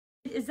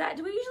Is that,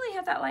 do we usually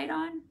have that light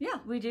on? Yeah.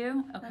 We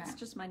do? Okay. That's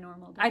just my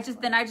normal. I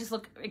just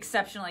look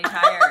exceptionally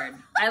tired.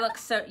 I look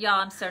so, y'all,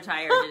 I'm so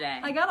tired today.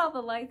 I got all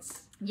the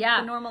lights.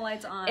 Yeah. The normal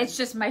lights on. It's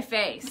just my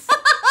face.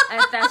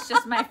 That's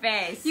just my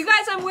face. You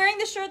guys, I'm wearing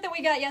the shirt that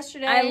we got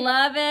yesterday. I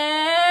love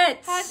it.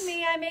 Hug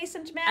me, I'm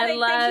asymptomatic. I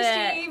love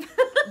Thank you,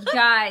 Steve.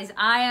 Guys,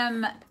 I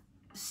am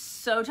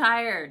so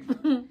tired.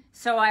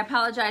 So I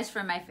apologize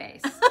for my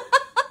face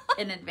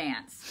in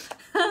advance.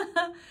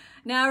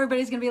 Now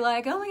everybody's going to be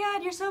like, oh my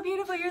God, you're so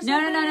beautiful. You're so No.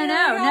 pretty.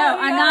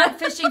 I'm not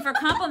fishing for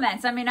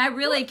compliments. I mean, I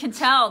really can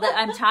tell that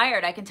I'm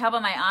tired. I can tell by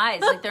my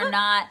eyes. Like they're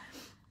not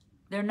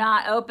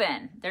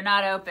open. They're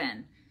not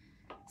open.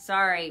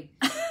 Sorry.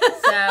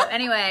 So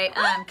anyway,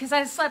 because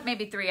I slept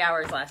maybe 3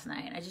 hours last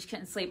night. I just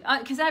couldn't sleep.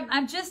 Because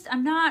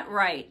I'm not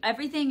right.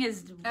 Everything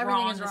is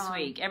wrong this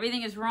week.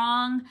 Everything is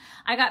wrong.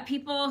 I got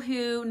people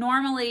who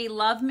normally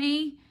love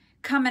me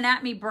coming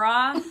at me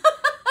bra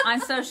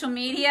on social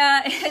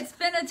media. It's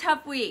been a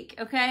tough week,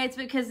 okay? It's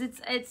because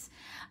it's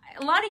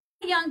a lot of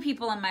young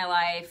people in my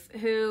life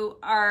who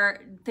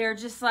they're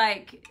just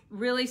like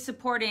really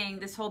supporting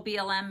this whole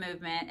BLM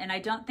movement, and I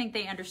don't think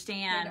they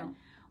understand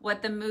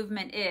what the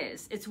movement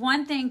is. It's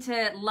one thing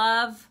to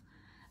love,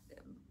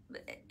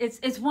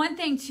 it's one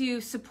thing to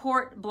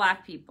support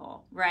Black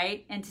people,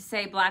 right? And to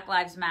say Black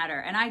Lives Matter.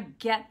 And I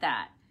get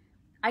that.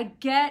 I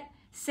get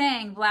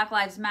saying Black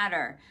Lives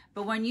Matter.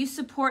 But when you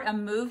support a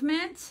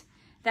movement,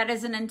 that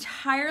is an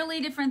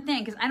entirely different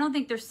thing, because I don't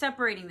think they're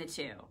separating the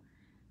two.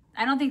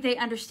 I don't think they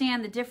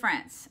understand the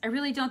difference. I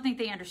really don't think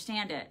they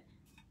understand it.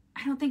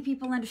 I don't think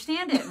people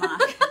understand it, Mark.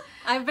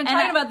 I've been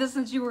talking about this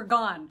since you were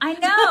gone. I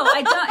know.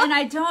 I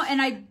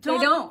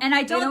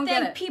don't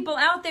think people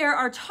out there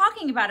are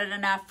talking about it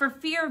enough for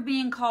fear of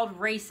being called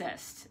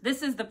racist.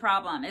 This is the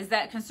problem, is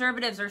that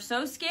conservatives are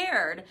so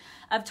scared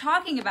of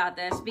talking about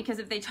this, because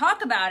if they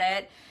talk about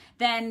it,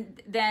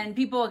 then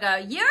people will go,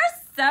 you're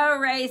so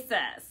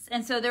racist.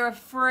 And so they're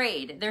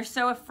afraid. They're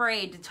so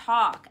afraid to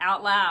talk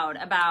out loud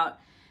about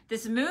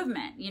this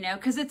movement, you know,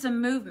 because it's a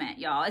movement,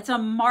 y'all. It's a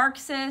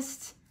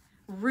Marxist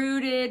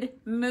rooted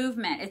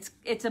movement.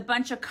 It's a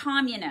bunch of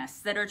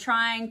communists that are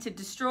trying to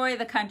destroy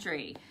the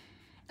country.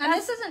 And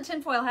this isn't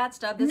tinfoil hat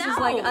stuff. This is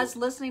like us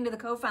listening to the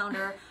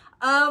co-founder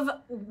of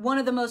one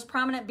of the most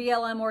prominent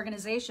BLM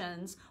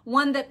organizations,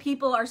 one that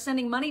people are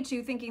sending money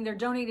to thinking they're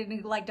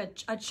donating to like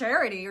a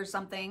charity or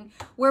something,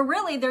 where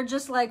really they're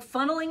just like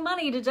funneling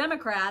money to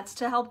Democrats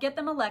to help get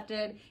them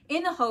elected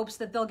in the hopes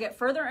that they'll get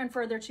further and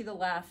further to the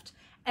left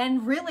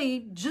and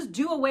really just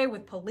do away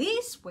with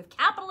police, with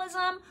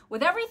capitalism,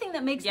 with everything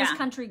that makes this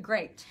country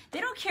great. They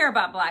don't care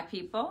about Black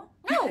people.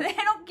 No. They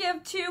don't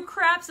give two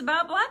craps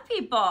about Black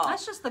people.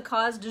 That's just the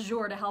cause du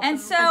jour to help them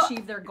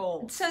achieve their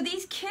goals. So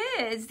these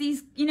kids,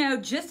 these, you know,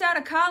 just out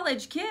of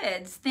college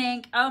kids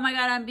think, oh my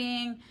God, I'm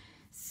being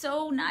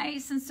so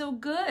nice and so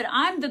good.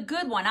 I'm the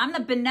good one. I'm the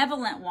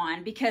benevolent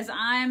one because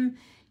I'm,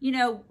 you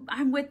know,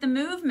 I'm with the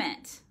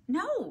movement.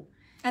 No.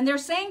 And they're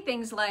saying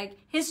things like,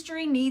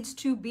 history needs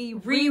to be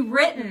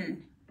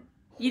rewritten.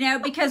 You know,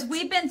 because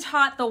we've been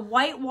taught the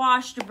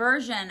whitewashed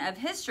version of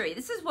history.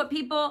 This is what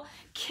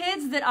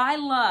kids that I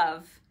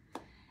love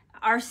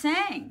are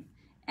saying.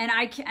 And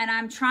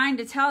I'm trying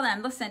to tell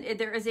them, listen,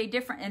 there is a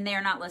different, and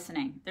they're not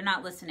listening. They're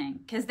not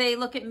listening because they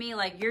look at me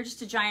like, you're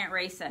just a giant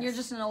racist. You're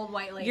just an old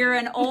white lady. You're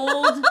an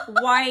old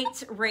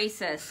white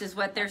racist is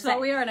what they're saying. That's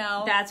what we are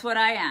now. That's what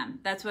I am.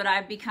 That's what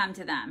I've become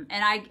to them.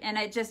 And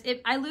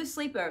I lose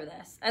sleep over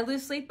this. I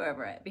lose sleep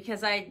over it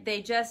because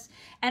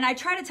and I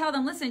try to tell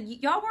them, listen,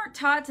 y'all weren't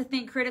taught to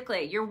think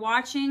critically. You're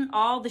watching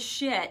all the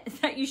shit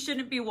that you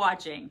shouldn't be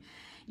watching.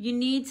 You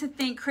need to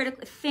think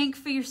critically. Think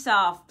for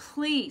yourself.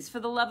 Please, for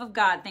the love of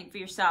God, think for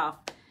yourself.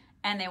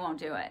 And they won't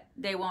do it.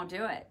 They won't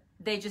do it.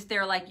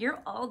 They're like, you're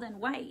old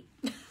and white.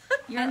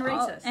 You're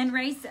racist. And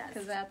racist.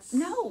 Because that's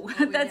what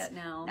we get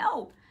now.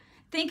 No.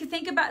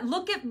 Think about,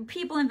 look at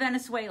people in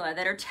Venezuela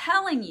that are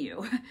telling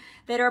you,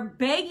 that are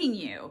begging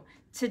you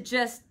to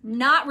just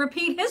not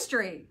repeat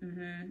history.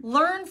 Mm-hmm.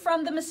 Learn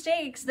from the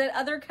mistakes that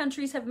other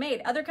countries have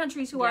made. Other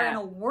countries who are in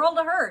a world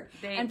of hurt.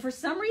 And for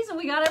some reason,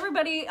 we got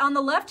everybody on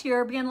the left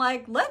here being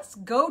like, let's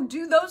go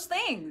do those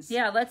things.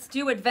 Yeah, let's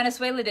do what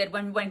Venezuela did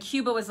when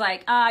Cuba was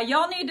like,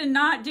 y'all need to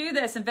not do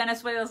this. And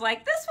Venezuela was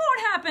like, this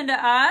won't happen to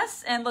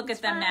us. And look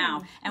at them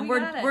now. And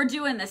we're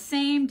doing the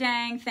same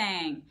dang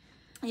thing.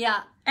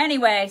 Yeah.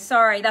 Anyway,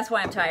 sorry, that's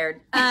why I'm tired.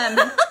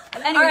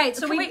 Anyway, all right,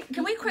 so can we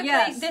quickly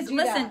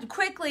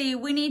quickly,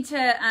 we need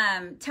to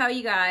tell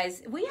you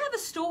guys, we have a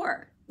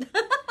store.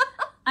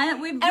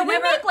 we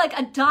make like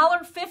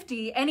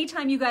 $1.50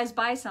 anytime you guys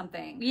buy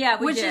something. Yeah,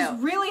 which is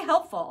really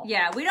helpful.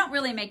 Yeah, we don't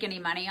really make any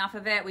money off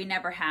of it. We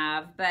never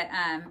have, but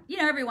you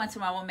know, every once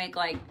in a while we'll make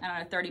like, I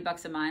don't know,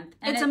 $30 a month.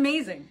 And it's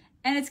amazing.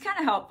 And it's kind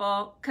of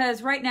helpful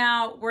because right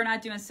now we're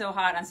not doing so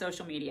hot on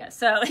social media.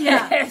 So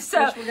yeah,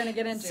 which we're gonna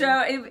get into. So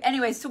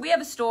anyway, so we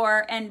have a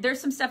store and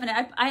there's some stuff in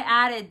it. I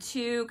added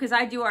because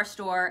I do our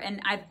store,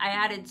 and I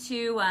added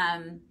two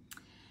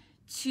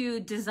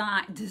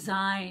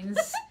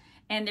designs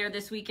and they're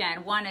this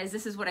weekend. One is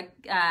this is what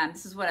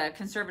a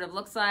conservative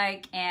looks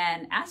like,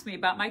 and ask me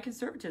about my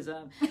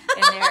conservatism.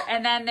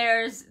 And then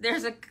there's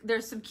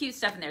some cute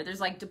stuff in there. There's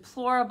like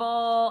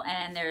deplorable,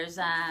 and there's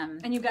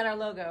and you've got our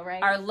logo,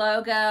 right? Our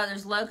logo.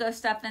 There's logo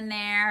stuff in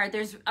there.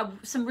 There's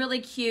some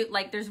really cute,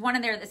 like there's one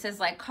in there that says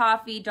like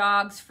coffee,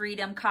 dogs,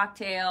 freedom,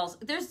 cocktails.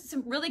 There's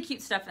some really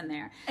cute stuff in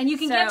there, and you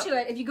can get to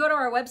it if you go to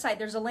our website.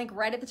 There's a link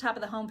right at the top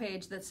of the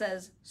homepage that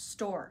says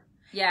store.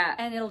 Yeah.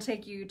 And it'll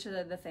take you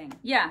to the thing.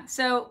 Yeah.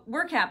 So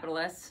we're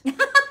capitalists.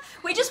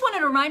 We just wanted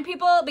to remind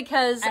people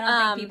because I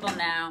don't think people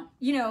know.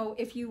 You know,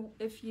 if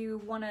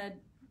you want to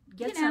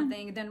get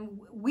something, then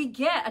we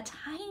get a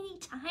tiny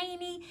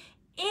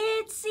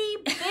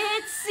itsy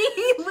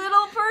bitsy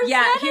little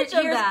percentage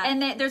of that.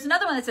 And there's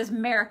another one that says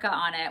America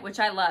on it, which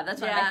I love.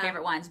 That's one of my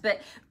favorite ones. But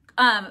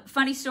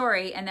funny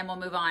story, and then we'll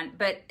move on.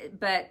 But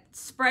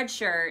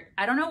Spreadshirt,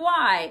 I don't know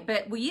why,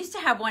 but we used to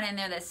have one in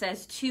there that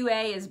says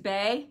 2A is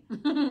Bay,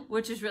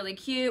 which is really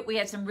cute. We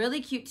had some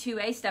really cute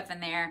 2A stuff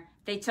in there.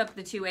 They took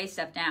the 2A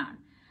stuff down.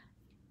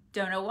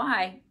 Don't know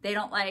why. They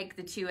don't like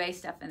the 2A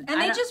stuff in there.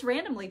 And they just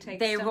randomly take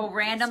They will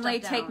randomly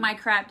take my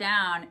crap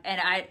down.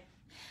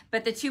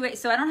 But the 2A,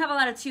 so I don't have a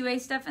lot of 2A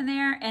stuff in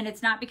there, and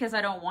it's not because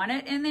I don't want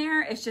it in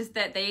there. It's just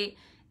that they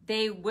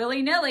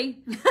willy-nilly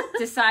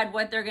decide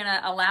what they're going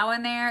to allow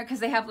in there, because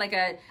they have like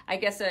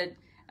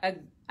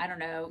I don't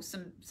know,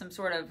 some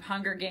sort of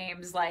Hunger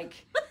Games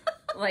like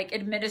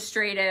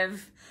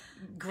administrative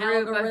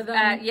group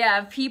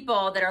of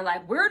people that are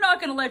like, we're not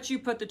going to let you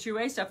put the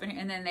 2A stuff in here,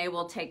 and then they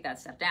will take that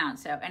stuff down.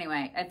 So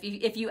anyway,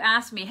 if you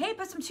ask me, hey,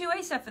 put some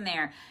 2A stuff in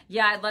there,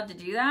 yeah, I'd love to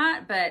do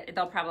that, but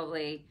they'll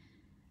probably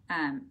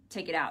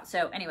take it out.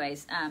 So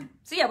anyways,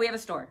 so yeah, we have a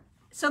store.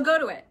 So go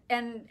to it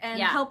and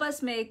help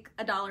us make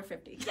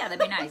 $1.50. Yeah, that'd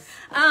be nice.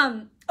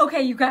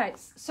 Okay, you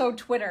guys. So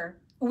Twitter.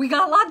 We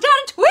got locked down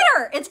on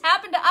Twitter. It's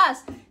happened to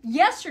us.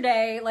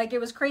 Yesterday, like it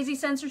was crazy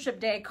censorship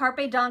day,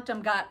 Carpe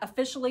Donktum got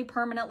officially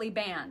permanently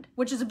banned,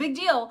 which is a big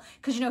deal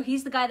because, you know,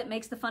 he's the guy that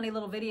makes the funny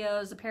little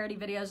videos, the parody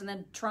videos, and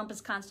then Trump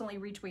is constantly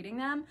retweeting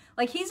them.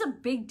 Like, he's a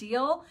big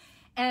deal.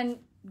 And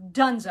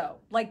dunzo,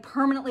 like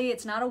permanently,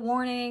 it's not a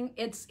warning,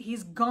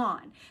 he's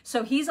gone.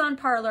 So he's on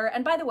Parler,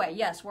 and by the way,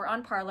 yes, we're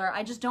on Parler.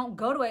 I just don't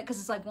go to it because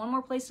it's like one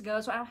more place to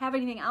go, so I don't have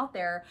anything out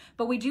there,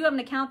 but we do have an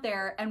account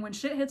there, and when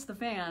shit hits the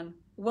fan,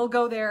 we'll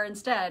go there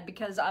instead,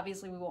 because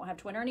obviously we won't have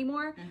Twitter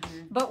anymore.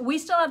 But we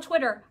still have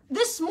Twitter.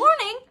 This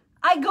morning,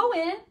 I go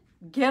in,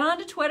 get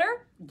onto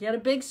Twitter, get a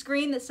big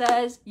screen that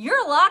says,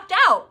 you're locked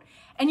out.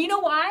 And you know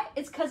why?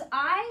 It's because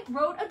I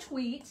wrote a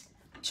tweet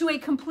to a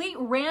complete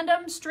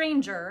random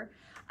stranger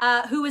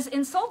who was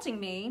insulting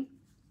me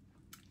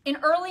in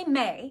early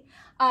May.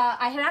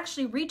 I had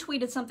actually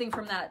retweeted something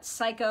from that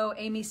psycho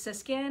Amy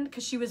Siskind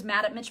because she was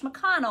mad at Mitch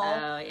McConnell.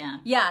 Oh, yeah.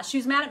 Yeah, she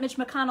was mad at Mitch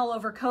McConnell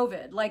over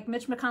COVID. Like,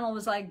 Mitch McConnell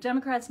was like,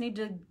 Democrats need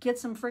to get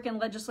some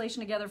freaking legislation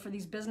together for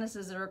these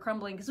businesses that are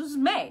crumbling. Because this was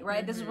May,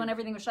 right? This is when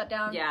everything was shut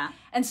down. Yeah.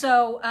 And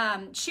so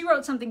she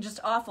wrote something just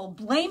awful,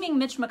 blaming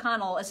Mitch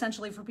McConnell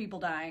essentially for people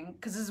dying,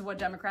 because this is what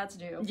Democrats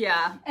do.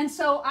 Yeah. And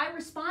so I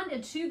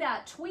responded to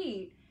that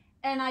tweet,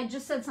 and I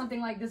just said something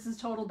like, this is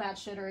total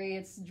batshittery,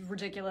 it's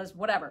ridiculous,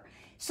 whatever.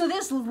 So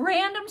this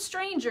random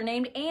stranger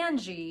named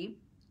Angie,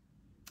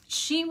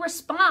 she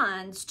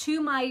responds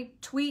to my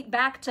tweet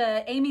back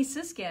to Amy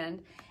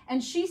Siskind,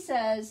 and she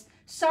says,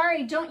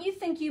 sorry, don't you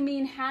think you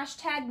mean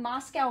hashtag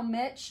Moscow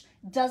Mitch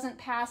doesn't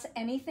pass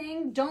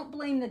anything? Don't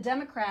blame the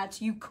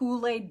Democrats, you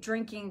Kool-Aid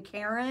drinking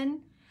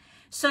Karen.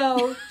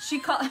 So she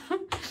called...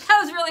 That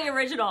was really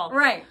original.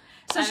 Right.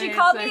 So she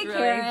called me a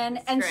Karen,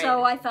 and great.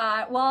 So I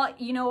thought, well,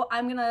 you know, I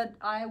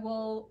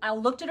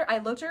looked at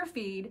her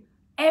feed.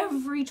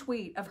 Every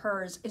tweet of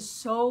hers is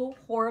so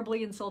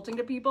horribly insulting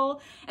to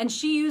people, and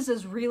she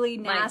uses really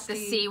nasty,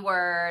 like the C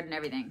word and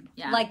everything.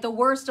 Yeah, like the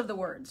worst of the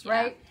words,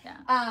 right?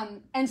 Yeah.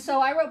 And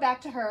so I wrote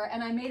back to her,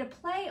 and I made a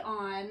play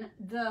on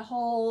the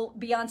whole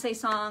Beyonce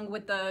song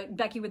with the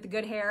Becky with the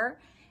good hair.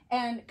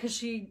 And because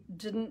she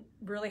didn't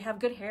really have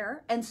good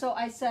hair. And so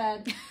I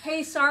said,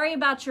 hey, sorry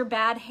about your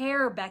bad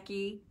hair,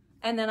 Becky.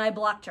 And then I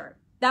blocked her.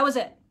 That was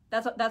it.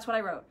 That's what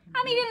I wrote.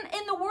 I mean,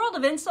 in the world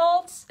of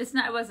insults, it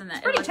wasn't that.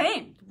 It's pretty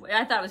tame.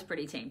 I thought it was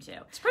pretty tame too.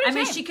 It's pretty tame.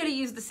 I mean, she could have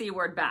used the C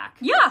word back.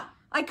 Yeah,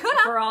 I could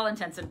have. For all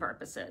intents and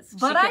purposes.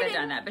 But she could have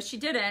done that, but she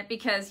didn't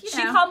because,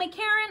 she called me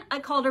Karen, I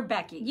called her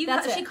Becky.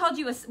 She called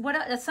you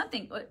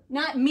something.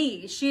 Not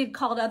me. She had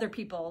called other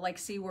people, like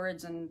C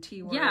words and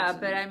T words. Yeah,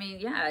 but I mean,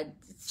 yeah.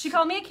 She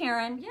called me a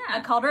Karen. Yeah. I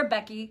called her a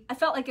Becky. I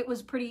felt like it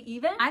was pretty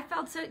even. I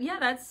felt so, yeah,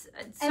 that's,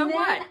 so and then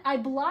what? I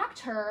blocked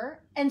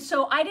her, and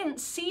so I didn't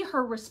see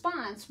her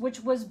response, which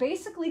was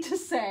basically to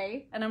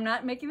say, and I'm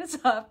not making this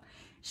up,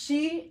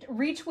 she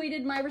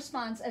retweeted my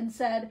response and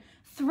said,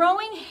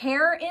 throwing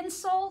hair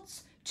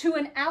insults to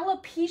an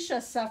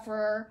alopecia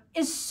sufferer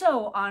is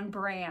so on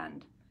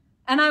brand.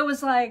 And I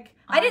was like,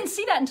 I didn't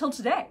see that until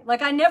today.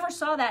 Like, I never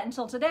saw that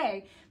until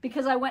today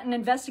because I went and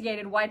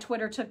investigated why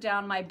Twitter took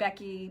down my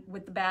Becky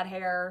with the bad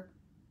hair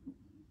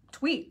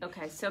tweet.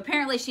 Okay, so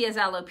apparently she has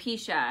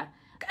alopecia.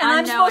 And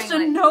I'm supposed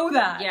to know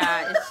that.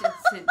 Yeah,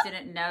 it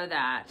didn't know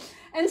that.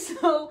 And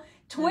so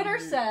Twitter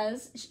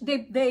says,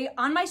 they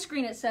on my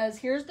screen it says,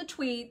 here's the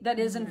tweet that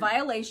is in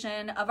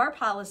violation of our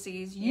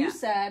policies. You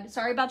said,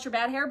 sorry about your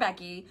bad hair,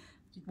 Becky.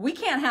 We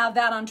can't have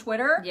that on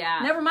Twitter. Yeah.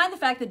 Never mind the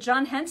fact that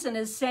John Henson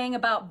is saying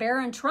about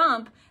Barron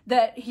Trump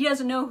that he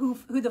doesn't know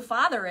who the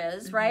father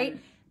is, right?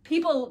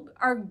 People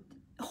are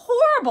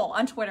horrible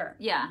on Twitter.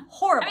 Yeah.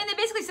 Horrible. I mean, they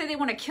basically say they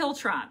want to kill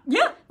Trump.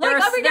 Yeah.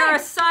 Like every day. There are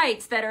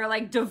sites that are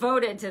like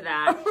devoted to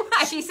that.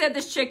 Right. She said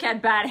this chick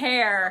had bad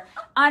hair.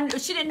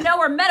 She didn't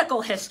know her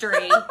medical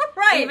history.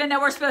 Right. Even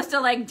though we're supposed to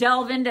like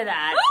delve into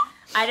that.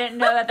 I didn't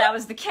know that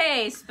was the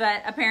case,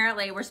 but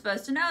apparently we're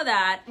supposed to know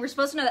that. We're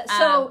supposed to know that.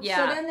 So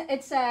yeah. then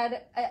it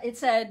said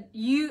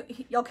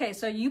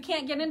so you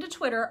can't get into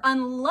Twitter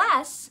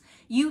unless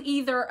you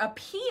either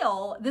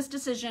appeal this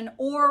decision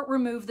or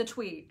remove the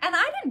tweet. And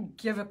I didn't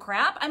give a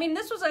crap. I mean,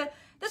 this was a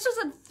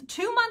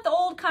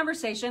 2-month-old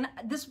conversation.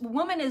 This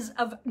woman is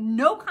of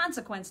no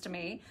consequence to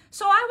me.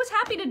 So I was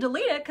happy to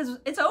delete it because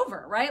it's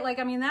over, right? Like,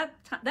 I mean,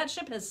 that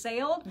ship has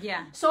sailed.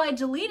 Yeah. So I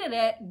deleted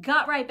it,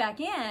 got right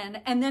back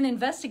in, and then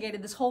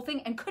investigated this whole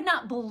thing and could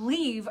not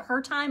believe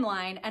her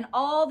timeline and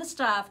all the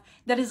stuff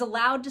that is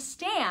allowed to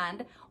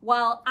stand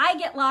while I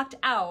get locked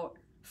out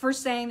for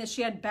saying that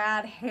she had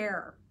bad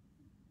hair.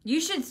 You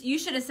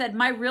should have said,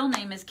 my real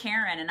name is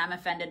Karen and I'm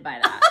offended by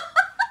that.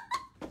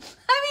 I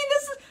mean,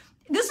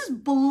 this is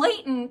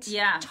blatant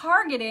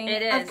targeting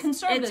of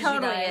conservatives. It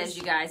totally is,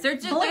 you guys. They're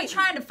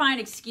trying to find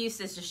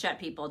excuses to shut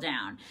people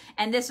down.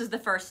 And this was the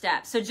first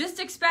step. So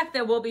just expect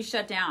that we'll be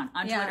shut down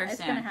on Twitter soon.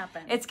 It's going to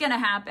happen. It's going to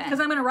happen. Because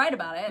I'm going to write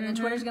about it, and then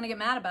Twitter's going to get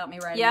mad about me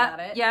writing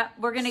about it. Yeah,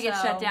 we're going to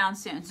get shut down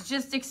soon. So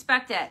just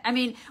expect it. I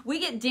mean, we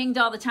get dinged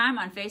all the time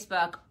on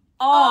Facebook.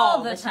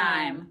 All the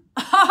time.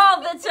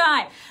 All the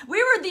time.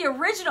 We were the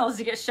originals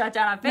to get shut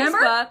down on Facebook.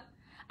 Remember?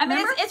 I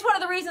mean, it's one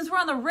of the reasons we're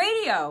on the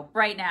radio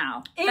right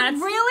now. It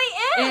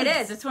really is.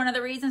 It is. It's one of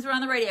the reasons we're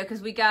on the radio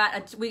because we got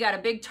a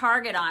big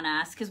target on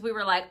us because we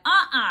were like,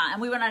 and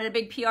we went on a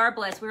big PR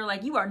blitz. We were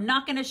like, you are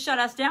not going to shut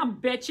us down,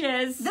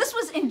 bitches. This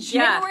was in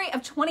January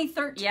of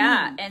 2013.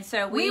 Yeah, and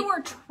so we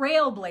were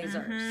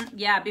trailblazers.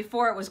 Yeah,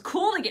 before it was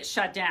cool to get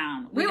shut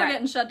down. We were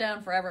getting shut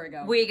down forever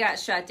ago. We got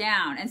shut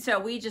down, and so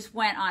we just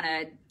went on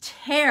a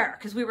tear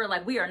because we were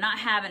like, we are not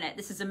having it.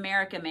 This is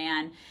America,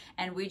 man.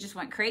 And we just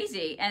went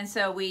crazy. And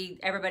so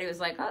everybody was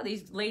like, oh,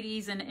 these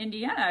ladies in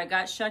Indiana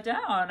got shut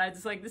down. I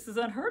was like, this is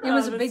unheard of. It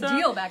was a big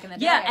deal back in the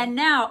day. Yeah, and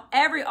now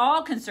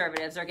all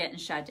conservatives are getting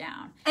shut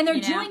down. And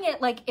they're doing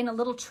it like in a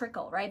little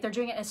trickle, right? They're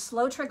doing it in a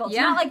slow trickle. It's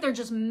not like they're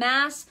just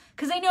mass,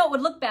 because they know it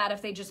would look bad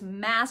if they just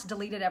mass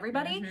deleted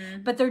everybody.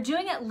 But they're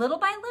doing it little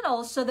by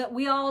little so that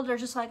we all are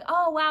just like,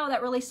 oh, wow,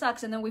 that really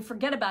sucks. And then we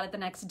forget about it the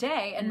next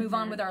day and move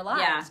on with our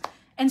lives. Yeah.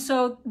 And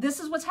so this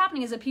is what's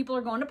happening is that people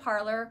are going to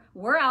Parler.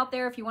 We're out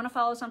there. If you want to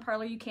follow us on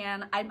Parler, you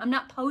can. I'm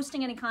not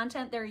posting any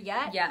content there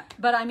yet. Yeah.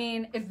 But I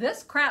mean, if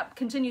this crap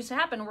continues to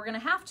happen, we're going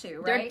to have to,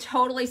 right? They're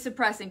totally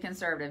suppressing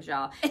conservatives,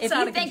 y'all. It's if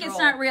you think it's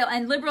not real,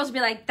 and liberals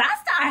be like,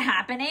 that's not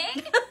happening.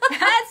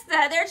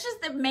 They're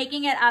just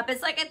making it up.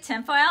 It's like a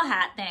tinfoil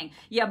hat thing.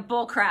 Yeah,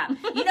 bull crap.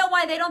 You know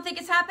why they don't think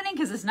it's happening?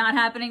 Because it's not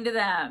happening to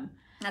them.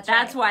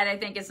 That's why they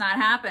think it's not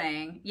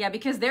happening. Yeah,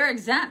 because they're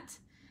exempt.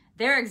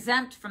 They're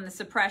exempt from the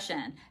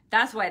suppression.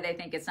 That's why they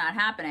think it's not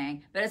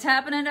happening. But it's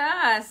happening to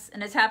us,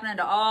 and it's happening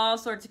to all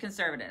sorts of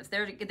conservatives.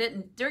 They're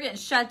getting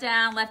shut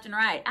down left and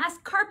right.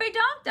 Ask Carpe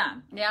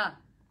Diem. Yeah.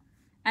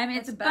 I mean,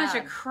 it's a bunch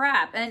of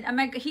crap. And I'm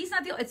like, he's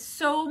not the only, it's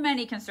so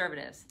many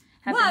conservatives.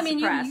 Well, I mean,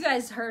 you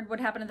guys heard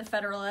what happened to the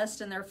Federalist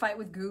and their fight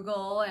with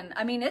Google, and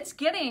I mean, it's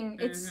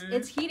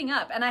heating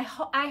up, and I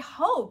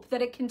hope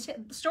that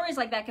stories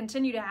like that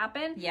continue to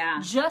happen. Yeah.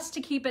 Just to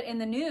keep it in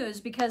the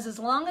news, because as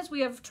long as we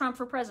have Trump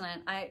for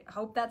president, I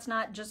hope that's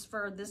not just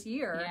for this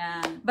year.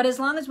 Yeah. But as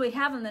long as we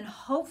have him, then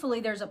hopefully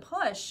there's a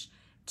push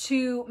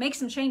to make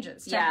some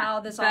changes to how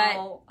this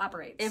all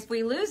operates. If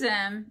we lose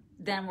him,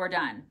 then we're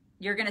done.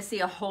 You're going to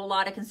see a whole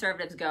lot of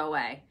conservatives go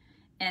away.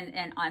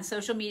 And on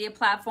social media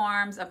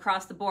platforms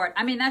across the board.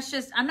 I mean, that's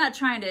just, I'm not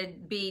trying to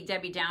be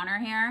Debbie Downer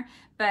here,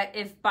 but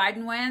if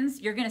Biden wins,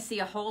 you're going to see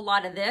a whole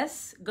lot of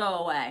this go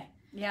away.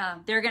 Yeah.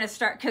 They're going to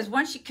start,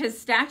 because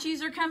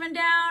statues are coming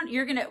down,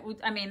 you're going to,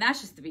 I mean,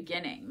 that's just the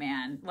beginning,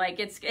 man. Like,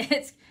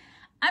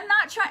 I'm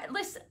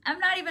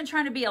not even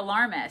trying to be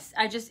alarmist.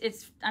 I'm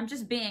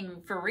just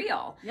being for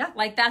real. Yeah.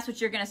 Like, that's what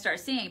you're going to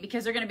start seeing,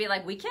 because they're going to be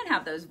like, we can't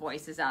have those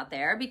voices out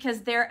there because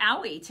they're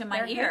owie to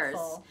my ears.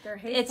 They're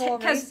hateful,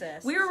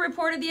 racist. We were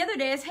reported the other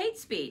day as hate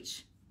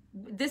speech.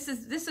 This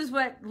is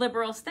what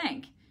liberals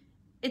think.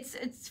 It's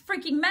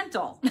freaking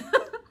mental.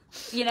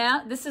 You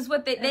know, this is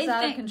what they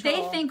think.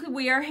 They think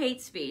we are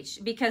hate speech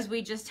because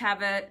we just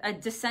have a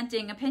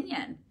dissenting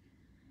opinion.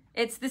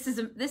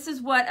 This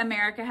is what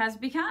America has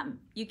become.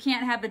 You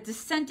can't have a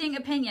dissenting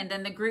opinion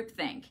than the group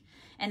think.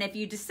 And if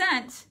you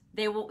dissent,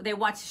 they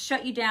want to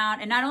shut you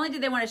down. And not only do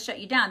they want to shut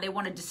you down, they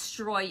want to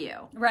destroy you.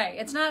 Right.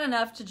 It's not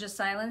enough to just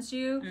silence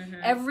you.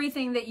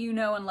 Everything that you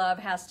know and love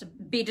has to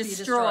be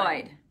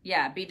destroyed.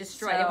 Yeah, be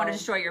destroyed. They want to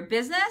destroy your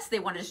business. They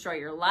want to destroy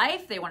your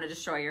life. They want to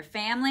destroy your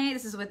family.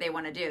 This is what they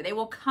want to do. They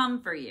will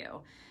come for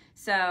you.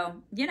 So,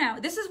 you know,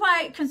 this is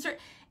why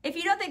If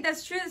you don't think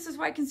that's true, this is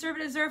why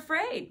conservatives are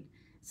afraid.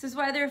 This is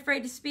why they're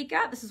afraid to speak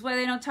up. This is why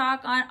they don't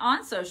talk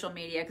on social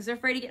media, because they're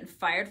afraid of getting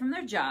fired from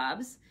their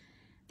jobs.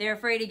 They're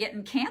afraid of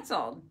getting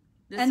canceled.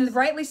 And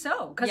rightly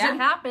so, because it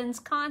happens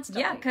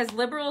constantly. Yeah, because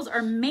liberals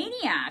are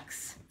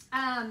maniacs.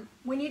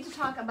 We need to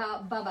talk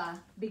about Bubba,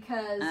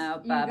 because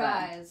Bubba. you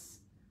guys...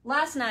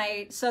 Last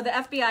night, so the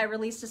FBI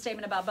released a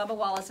statement about Bubba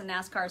Wallace and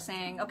NASCAR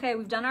saying, okay,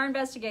 we've done our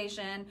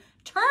investigation.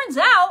 Turns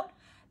out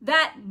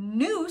that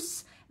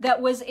noose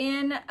that was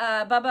in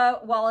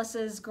Bubba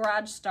Wallace's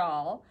garage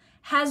stall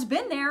has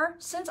been there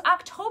since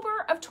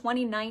October of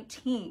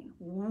 2019,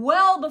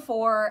 well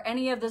before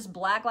any of this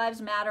Black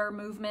Lives Matter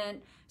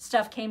movement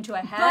stuff came to a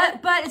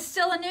head. But it's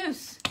still a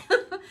noose.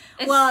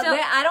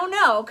 I don't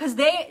know, because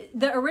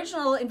the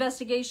original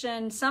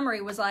investigation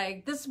summary was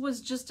like, this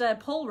was just a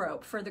pull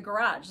rope for the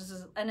garage.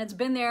 And it's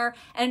been there.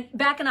 And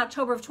back in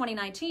October of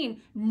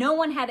 2019, no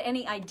one had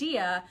any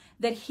idea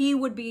that he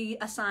would be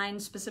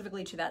assigned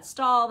specifically to that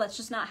stall. That's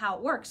just not how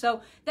it works.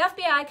 So the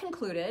FBI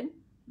concluded,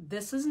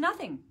 this is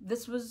nothing.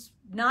 This was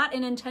not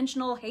an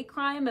intentional hate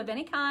crime of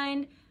any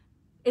kind.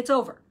 It's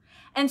over.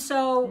 And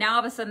so now all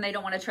of a sudden they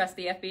don't want to trust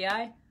the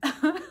FBI.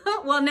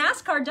 Well,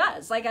 NASCAR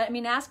does.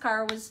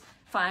 NASCAR was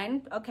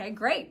fine. Okay,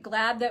 great.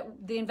 Glad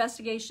that the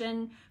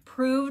investigation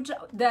proved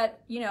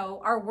that,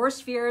 our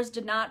worst fears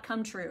did not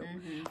come true.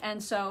 Mm-hmm.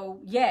 And so,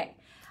 yay.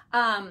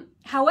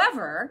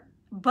 However,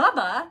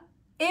 Bubba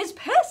is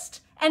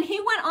pissed. And he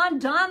went on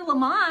Don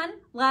Lemon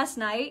last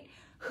night,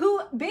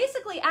 who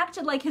basically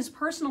acted like his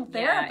personal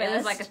therapist. Yeah, it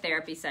was like a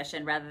therapy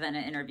session rather than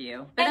an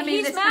interview. But and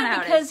he's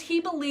mad because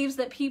he believes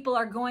that people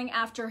are going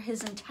after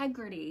his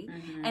integrity.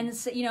 Mm-hmm. And,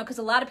 because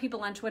a lot of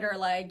people on Twitter are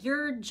like,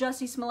 you're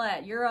Jussie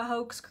Smollett, you're a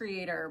hoax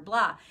creator,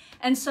 blah.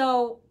 And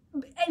so,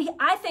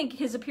 I think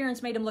his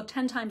appearance made him look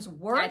 10 times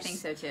worse. I think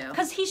so too.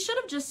 Because he should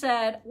have just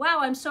said, wow,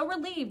 I'm so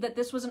relieved that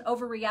this was an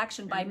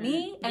overreaction by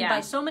me and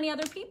by so many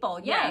other people.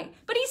 Yay. Yeah.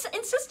 But he's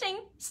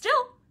insisting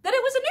still that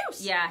it was a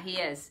noose. Yeah, he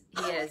is.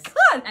 He is.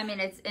 God. I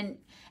mean,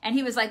 and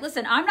he was like,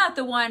 listen, I'm not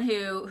the one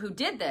who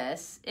did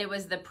this. It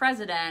was the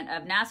president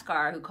of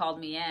NASCAR who called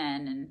me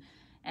in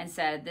and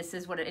said, this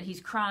is what and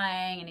he's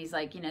crying and he's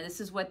like, this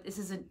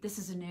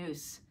is a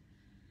noose.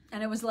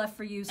 And it was left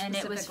for you specifically.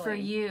 And it was for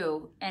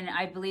you. And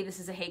I believe this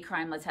is a hate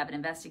crime. Let's have it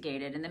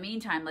investigated. In the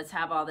meantime, let's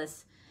have all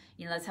this,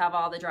 let's have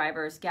all the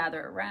drivers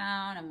gather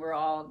around and we're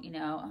all,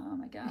 oh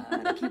my God,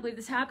 I can't believe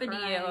this happened to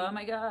you. Oh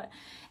my God.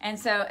 And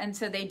so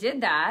they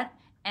did that.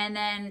 And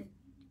then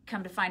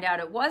come to find out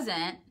it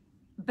wasn't,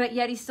 but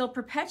yet he's still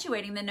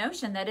perpetuating the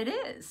notion that it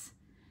is.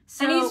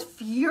 So, and he's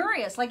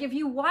furious. Like, if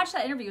you watch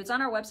that interview, it's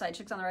on our website,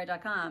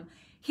 chicksontheright.com.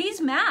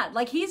 He's mad.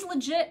 Like, he's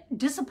legit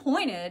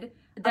disappointed,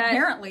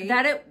 apparently,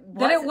 that it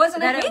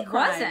wasn't a hate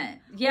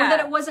crime. Yeah. Or that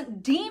it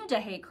wasn't deemed a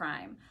hate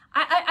crime.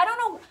 I don't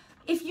know.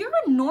 If you're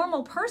a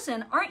normal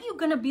person, aren't you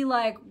going to be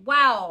like,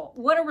 wow,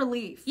 what a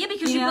relief? Yeah,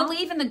 because you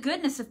believe in the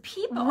goodness of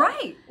people.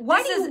 Right.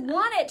 Why do you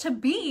want it to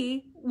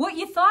be what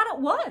you thought it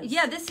was?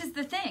 Yeah, this is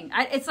the thing.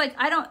 It's like,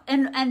 I don't,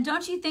 and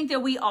don't you think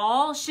that we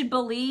all should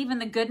believe in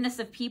the goodness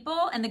of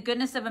people and the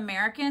goodness of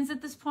Americans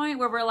at this point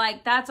where we're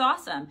like, that's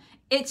awesome.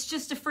 It's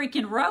just a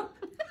freaking rope.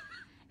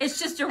 It's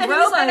just a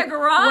rope in a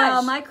garage.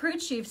 Well, my crew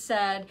chief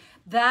said,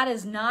 that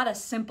is not a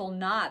simple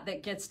knot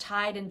that gets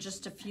tied in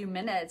just a few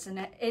minutes,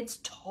 and it's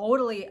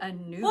totally a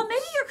noose. Well,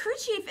 maybe your crew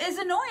chief is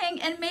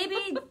annoying, and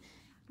maybe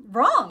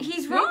wrong.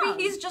 He's wrong.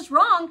 Maybe he's just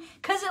wrong,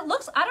 because it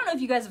looks, I don't know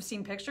if you guys have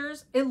seen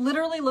pictures, it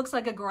literally looks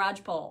like a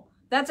garage pole.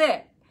 That's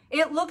it.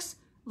 It looks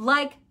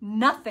like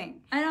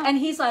nothing. I know. And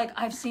he's like,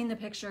 I've seen the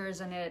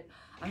pictures, and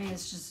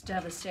it's just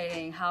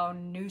devastating how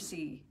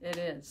noosey it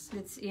is.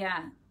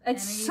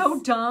 It's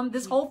so dumb.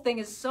 This whole thing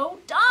is so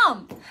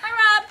dumb.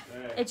 Hi, Rob.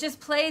 Hey. It just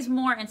plays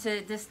more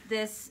into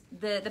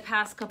the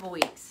past couple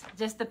weeks.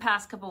 Just the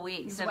past couple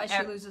weeks. This is why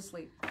she loses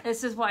sleep.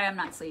 This is why I'm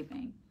not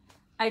sleeping.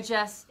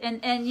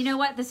 And you know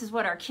what? This is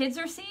what our kids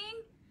are seeing.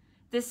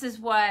 This is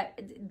what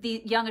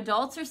the young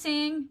adults are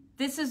seeing.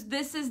 This is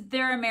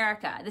their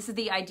America. This is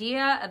the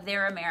idea of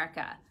their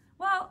America.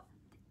 Well,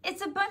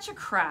 it's a bunch of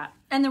crap.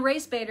 And the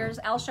race baiters,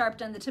 Al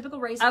Sharpton, the typical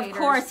race baiters. Of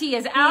course, he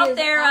is out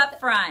there up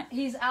front.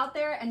 He's out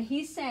there and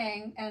he's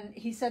saying, and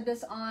he said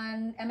this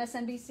on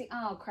MSNBC.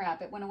 Oh,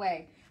 crap, it went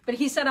away. But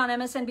he said on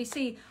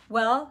MSNBC,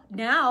 well,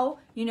 now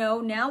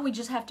we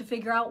just have to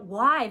figure out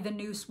why the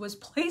noose was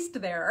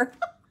placed there.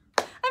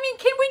 I mean,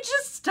 can we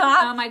just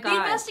stop? Oh, my God.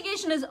 The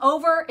investigation is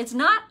over. It's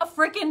not a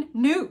freaking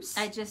noose.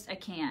 I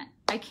can't.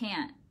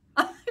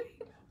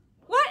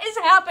 What is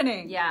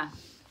happening? Yeah.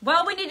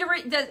 Well, we need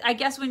to. I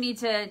guess we need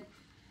to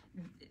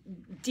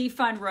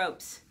defund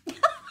ropes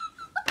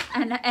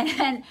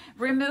and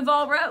remove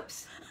all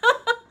ropes.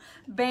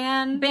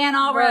 Ban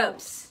all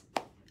ropes.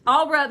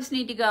 All ropes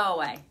need to go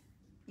away.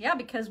 Yeah,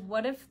 because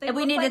what if they?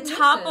 We need to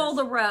topple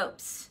the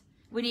ropes.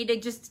 We need to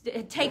just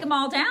take them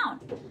all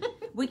down.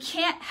 We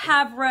can't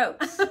have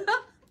ropes.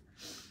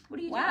 What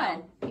are you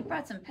doing? You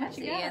brought some Pepsi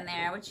in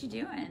there. What you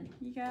doing?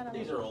 You got them.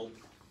 These are old.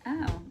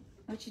 Oh,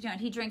 what you doing?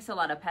 He drinks a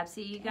lot of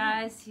Pepsi, you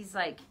guys.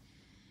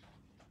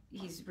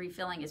 He's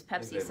refilling his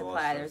Pepsi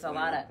supply. There's a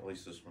lot of. At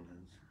least this one has.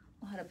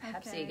 lot of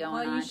Pepsi Okay. going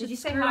Well, you on. should Did you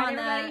say screw hi to on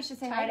everybody? that You should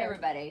say hi to tighter.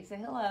 everybody. Say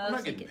hello. I'm not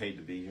So getting paid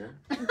to be here.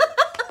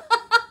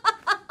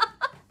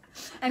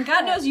 And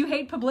God knows you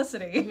hate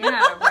publicity. Yeah,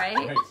 right?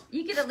 Right.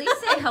 You could at least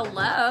say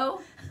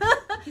hello.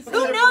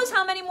 Who knows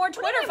how many more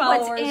Twitter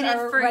followers What's in it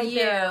are for right you?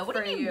 there What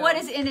for do you mean, you? what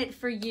is in it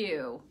for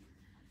you?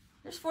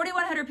 There's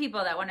 4,100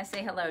 people that want to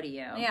say hello to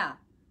you. Yeah.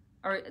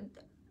 Or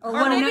Or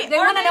wanna maybe- know, they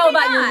or want to know maybe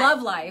about your not.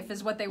 love life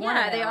is what they want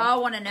to know. Yeah, they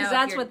all want to know. Because if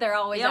that's you're- what they're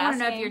always They all want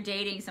to asking. know if you're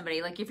dating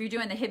somebody. Like if you're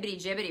doing the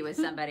hibbity-jibbity with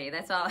somebody.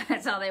 That's all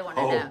they want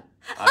to Oh, know.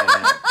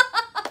 I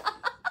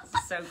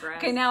It's so gross.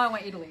 Okay, now I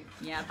want you to leave.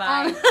 Yeah,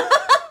 bye.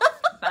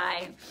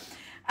 Bye.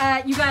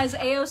 You guys,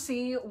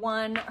 AOC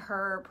won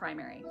her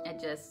primary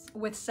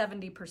with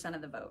 70%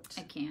 of the vote.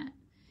 I can't.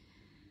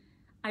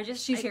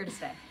 She's here to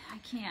stay. I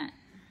can't.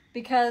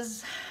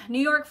 Because New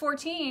York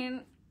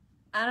 14,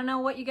 I don't know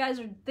what you guys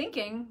are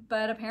thinking,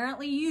 but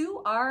apparently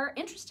you are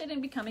interested in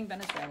becoming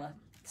Venezuela.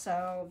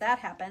 So that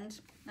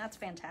happened. That's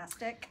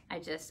fantastic. I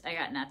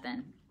got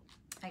nothing.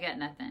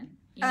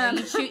 You know,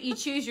 you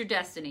choose your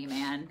destiny,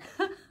 man.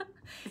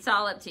 It's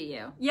all up to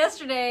you.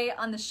 Yesterday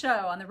on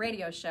the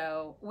radio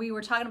show, we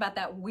were talking about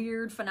that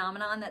weird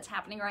phenomenon that's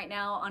happening right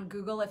now on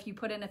Google. If you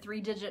put in a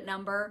 3-digit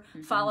number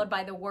followed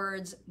by the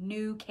words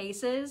new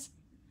cases,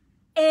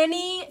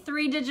 any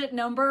 3-digit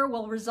number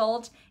will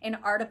result in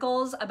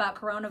articles about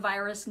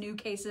coronavirus new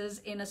cases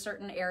in a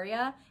certain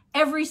area.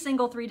 Every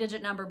single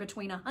 3-digit number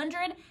between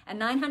 100 and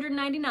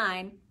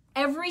 999,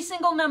 every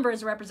single number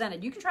is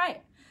represented. You can try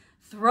it.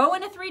 Throw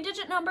in a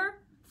 3-digit number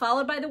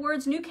followed by the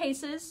words new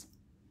cases.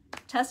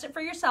 Test it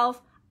for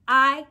yourself.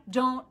 I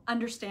don't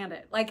understand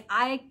it. Like,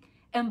 I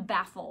am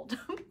baffled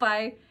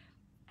by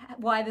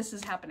why this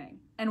is happening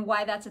and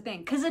why that's a thing.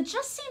 Because it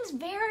just seems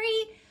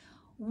very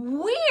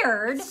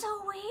weird.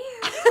 So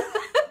weird.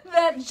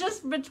 That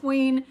just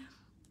between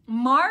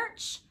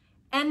March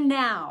and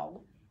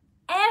now,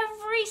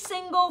 every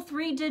single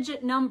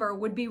 3-digit number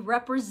would be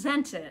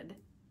represented.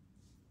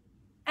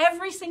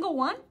 Every single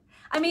one?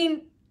 I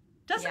mean,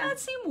 doesn't that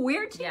seem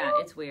weird to you? Yeah,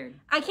 it's weird.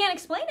 I can't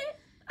explain it.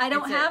 I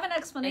don't have an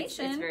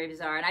explanation. It's very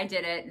bizarre. And I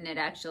did it, and it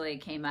actually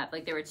came up.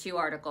 Like, there were 2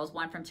 articles,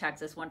 one from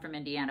Texas, one from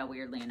Indiana,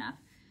 weirdly enough.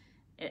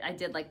 I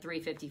did like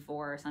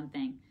 354 or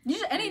something.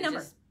 Any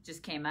number.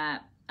 Just came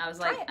up. I was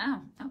Try like, it.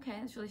 oh, okay,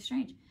 that's really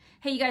strange.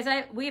 Hey, you guys,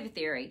 we have a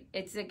theory.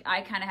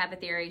 I kind of have a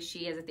theory.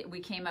 She has we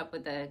came up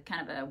with a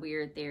kind of a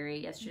weird theory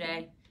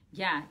yesterday. Mm-hmm.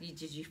 Yeah,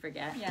 did you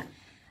forget? Yeah.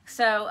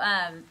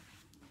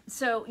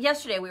 So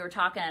yesterday we were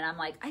talking, and I'm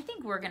like, I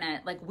think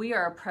we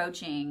are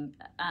approaching,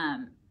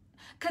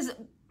 because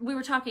we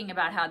were talking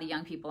about how the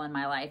young people in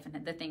my life,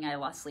 and the thing I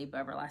lost sleep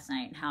over last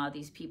night, and how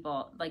these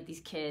people, like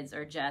these kids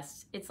are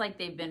just, it's like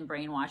they've been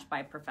brainwashed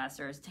by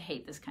professors to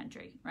hate this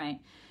country, right?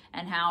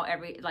 And how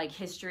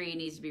history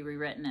needs to be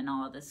rewritten and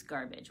all of this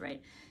garbage,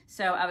 right?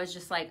 So I was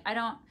just like,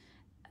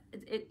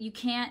 you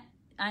can't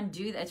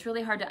undo that. It's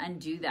really hard to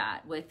undo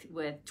that with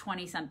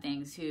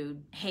 20-somethings who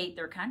hate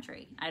their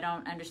country. I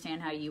don't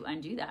understand how you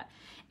undo that.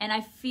 And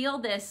I feel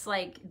this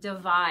like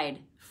divide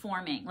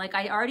forming. Like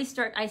I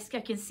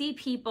can see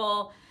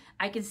people,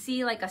 I can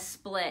see like a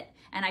split,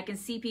 and I can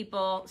see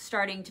people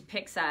starting to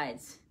pick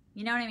sides.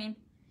 You know what I mean?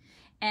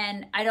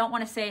 And I don't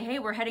want to say, hey,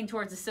 we're heading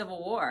towards a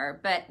civil war,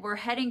 but we're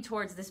heading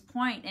towards this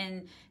point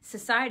in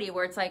society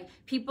where it's like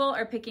people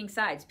are picking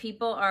sides.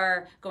 People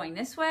are going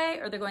this way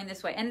or they're going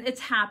this way. And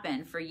it's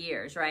happened for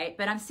years, right?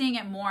 But I'm seeing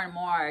it more and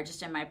more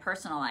just in my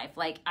personal life.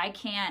 Like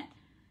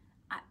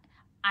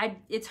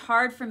it's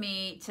hard for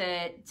me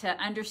to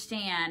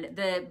understand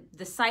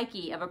the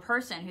psyche of a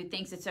person who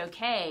thinks it's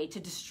okay to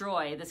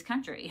destroy this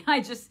country.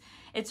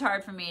 It's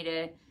hard for me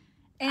to...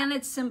 And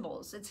it's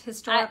symbols. It's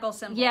historical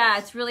symbols. Yeah,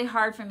 it's really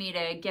hard for me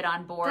to get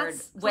on board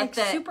with like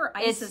the super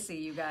ISIS-y,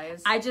 you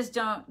guys. I just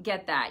don't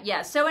get that.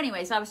 Yeah. So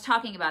anyways, I was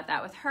talking about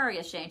that with her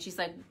yesterday, and she's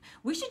like,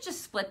 we should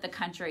just split the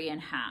country in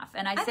half.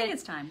 And I said, think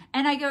it's time.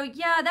 And I go,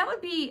 yeah, that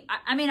would be,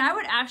 I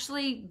would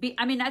actually be,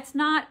 that's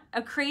not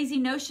a crazy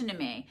notion to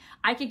me.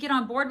 I could get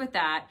on board with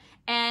that.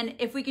 And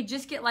if we could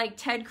just get like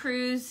Ted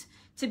Cruz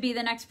to be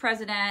the next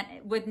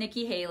president with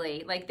Nikki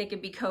Haley, like they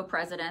could be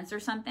co-presidents or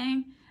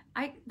something,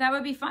 that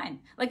would be fine.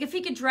 Like if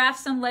he could draft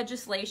some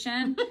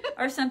legislation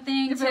or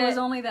something. If it was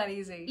only that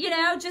easy. You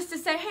know, just to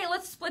say, hey,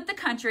 let's split the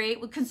country.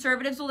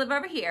 Conservatives will live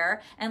over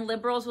here and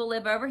liberals will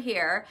live over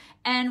here,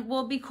 and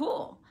we'll be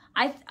cool.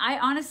 I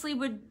honestly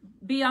would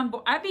be on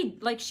board. I'd be,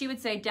 like she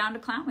would say, down to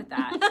clown with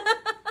that.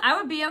 I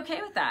would be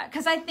okay with that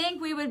because I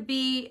think we would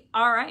be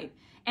all right.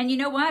 And you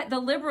know what? The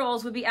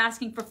liberals would be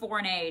asking for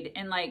foreign aid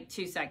in like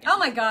 2 seconds. Oh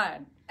my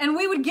God. And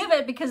we would give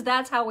it because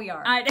that's how we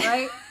are,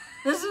 right?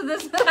 This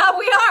is how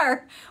we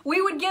are.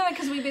 We would give it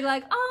because we'd be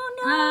like,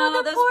 oh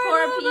no, those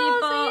poor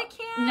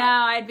people. No,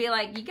 I'd be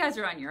like, you guys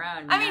are on your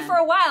own, man. I mean, for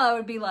a while I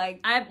would be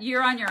like,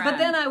 you're on your own. But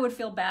then I would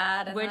feel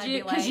bad. And would I'd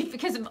you? be like,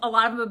 Because a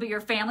lot of them would be your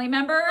family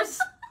members.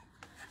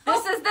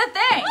 This is the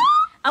thing.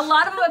 A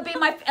lot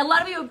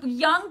of you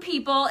young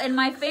people in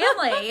my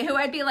family who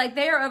I'd be like,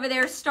 they are over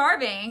there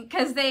starving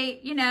because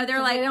they,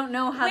 they're like, they don't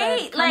know how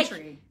wait, to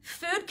country. like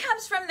food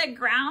comes from the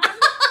ground.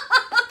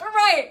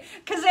 Right,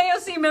 because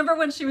AOC, remember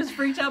when she was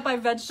freaked out by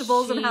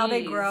vegetables and how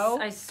they Jeez, grow?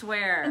 I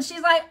swear. And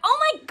she's like, oh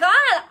my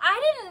God,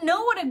 I didn't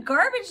know what a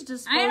garbage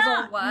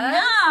disposal was.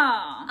 No.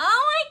 Oh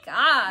my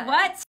God.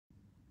 What?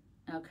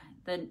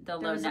 Okay. The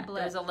low was a blip.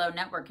 there was a low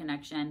network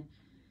connection.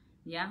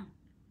 Yeah.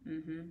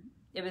 Mm-hmm.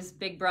 It was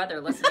Big Brother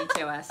listening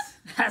to us.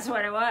 That's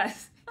what it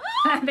was.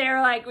 They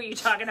were like, were you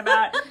talking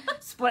about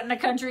splitting the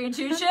country in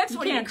two chicks?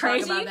 What are you,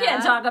 crazy? You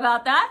can't talk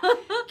about that.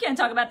 You can't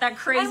talk about that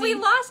crazy. And we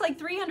lost like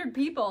 300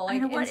 people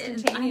like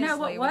instantaneously. I know,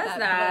 what was with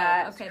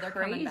that? Okay, they're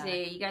crazy.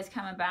 coming back. You guys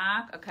coming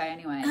back? Okay,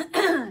 anyway.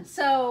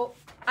 So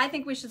I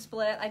think we should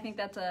split. I think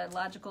that's a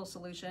logical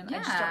solution. I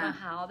just don't Yeah. know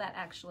how that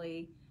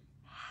actually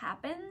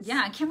happens.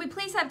 Yeah, can we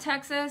please have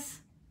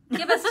Texas?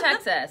 Give us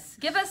Texas.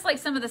 Give us like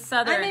some of the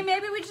southern. I mean,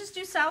 maybe we just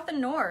do south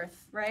and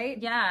north, right?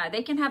 Yeah,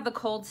 they can have the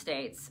cold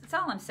states. That's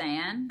all I'm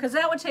saying. Because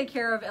that would take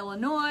care of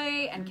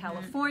Illinois and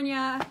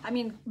California. I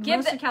mean,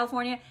 most of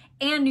California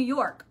and New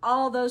York.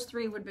 All those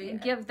three would be.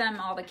 Give them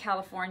all the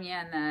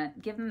California and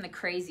give them the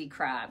crazy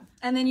crab.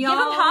 And then Give them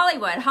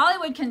Hollywood.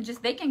 Hollywood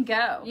they can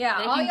go. Yeah,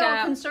 they all can y'all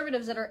go.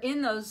 Conservatives that are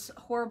in those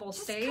horrible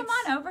Just states. come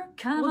on over.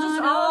 We'll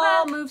just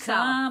all move south.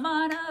 Come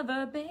on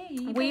over,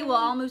 baby. We will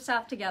all move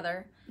south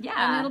together. Yeah.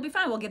 And it'll be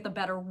fine. We'll get the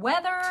better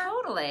weather.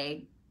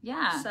 Totally.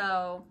 Yeah.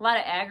 So a lot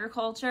of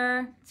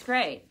agriculture. It's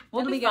great.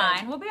 We'll It'll be be good.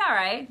 fine. We'll be all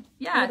right.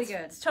 Yeah, It'll be it's,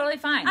 good. It's totally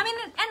fine. I mean,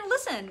 and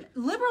listen,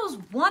 liberals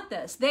want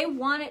this. They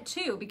want it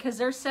too because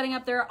they're setting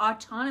up their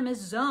autonomous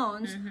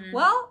zones.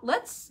 Well,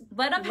 let's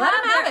let them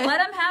have it.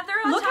 Let them have their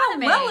Look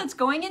autonomy. how well it's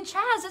going in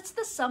Chaz. It's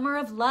the summer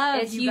of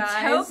love. It's you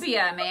guys.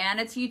 utopia, man.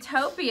 It's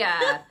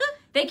utopia.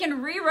 They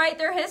can rewrite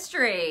their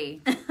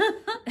history.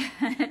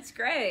 It's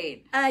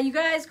great. You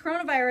guys,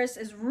 coronavirus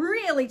is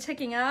really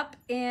ticking up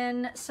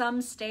in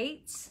some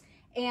states,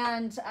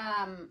 and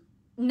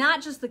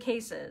not just the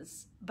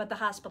cases, but the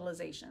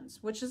hospitalizations,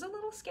 which is a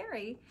little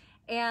scary.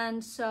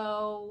 And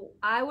so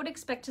I would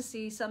expect to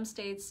see some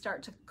states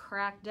start to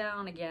crack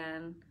down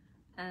again,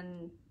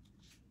 and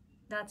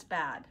that's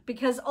bad.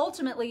 Because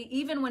ultimately,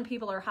 even when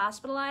people are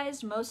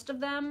hospitalized, most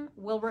of them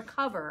will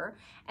recover,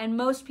 and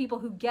most people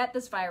who get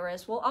this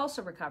virus will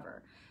also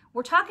recover.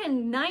 We're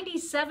talking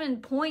 97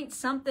 point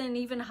something,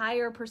 even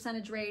higher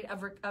percentage rate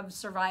of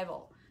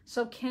survival.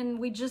 So can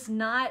we just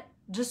not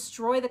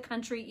destroy the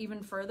country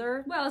even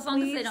further? Well, as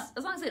long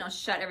as they don't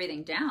shut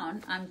everything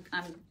down,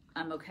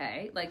 I'm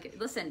okay. Like,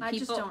 listen, I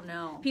just don't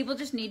know. People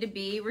just need to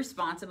be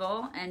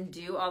responsible and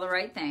do all the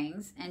right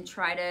things and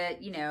try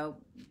to,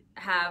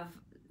 have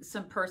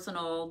some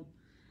personal,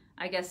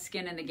 I guess,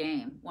 skin in the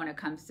game when it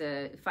comes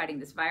to fighting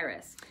this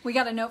virus. We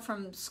got a note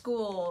from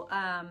school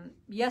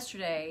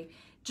yesterday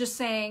just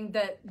saying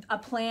that a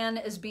plan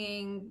is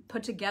being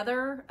put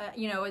together.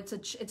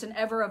 It's an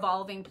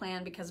ever-evolving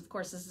plan because, of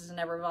course, this is an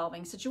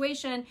ever-evolving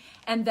situation,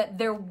 and that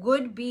there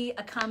would be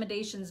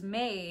accommodations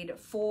made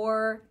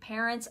for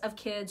parents of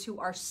kids who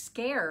are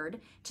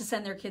scared to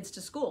send their kids to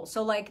school.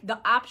 So, like, the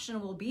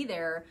option will be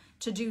there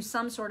to do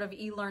some sort of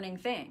e-learning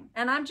thing.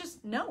 And I'm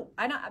just, no,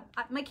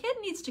 my kid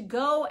needs to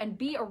go and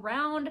be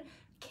around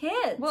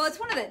kids. Well, it's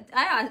one of the,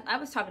 I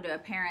was talking to a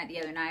parent the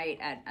other night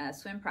at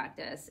swim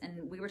practice,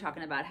 and we were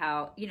talking about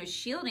how,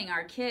 shielding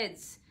our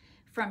kids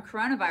from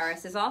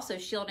coronavirus is also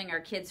shielding our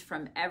kids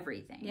from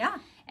everything. Yeah.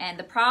 And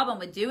the problem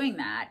with doing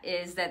that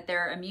is that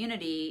their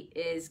immunity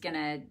is going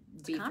to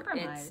be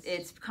compromised.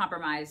 It's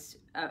compromised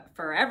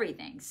for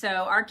everything. So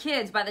our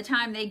kids, by the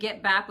time they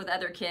get back with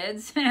other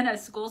kids in a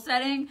school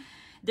setting,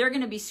 they're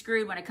going to be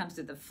screwed when it comes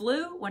to the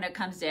flu, when it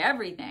comes to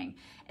everything.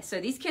 So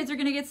these kids are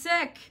going to get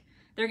sick.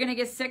 They're going to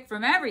get sick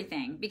from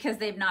everything because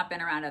they've not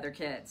been around other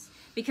kids.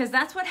 Because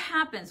that's what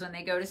happens when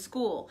they go to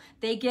school.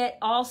 They get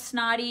all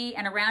snotty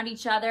and around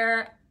each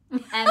other,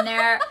 and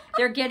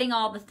they're getting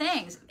all the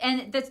things.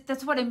 And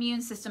that's what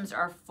immune systems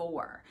are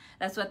for.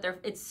 That's what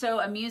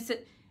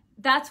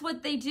that's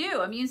what they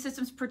do. Immune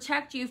systems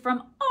protect you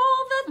from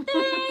all the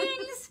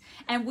things.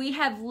 And we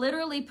have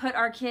literally put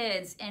our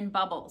kids in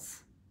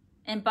bubbles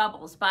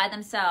by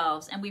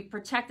themselves, and we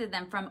protected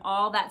them from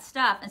all that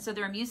stuff. And so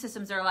their immune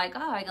systems are like,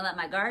 oh, I can let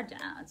my guard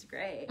down. It's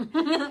great.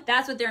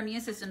 That's what their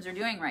immune systems are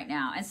doing right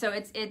now. And so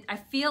I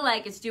feel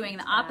like it's doing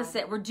the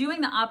opposite. We're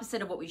doing the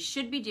opposite of what we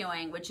should be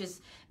doing, which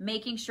is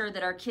making sure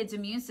that our kids'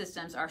 immune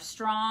systems are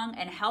strong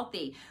and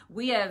healthy.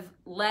 We have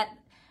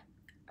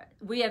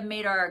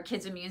made our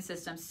kids' immune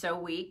systems so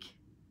weak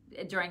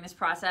during this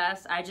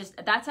process.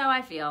 That's how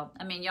I feel.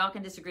 I mean, y'all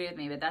can disagree with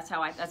me, but that's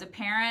how as a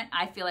parent,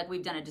 I feel like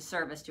we've done a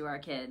disservice to our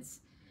kids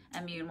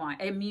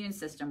immune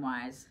system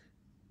wise.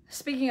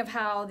 Speaking of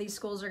how these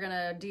schools are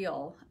gonna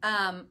deal,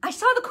 I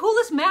saw the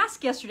coolest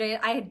mask yesterday.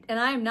 I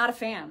am not a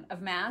fan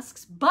of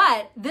masks,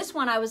 but this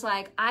one I was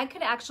like, I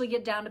could actually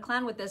get down to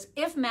clown with this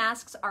if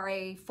masks are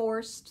a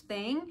forced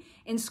thing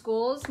in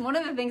schools. One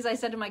of the things I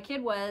said to my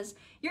kid was,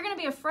 "You're gonna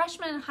be a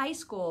freshman in high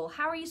school.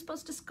 How are you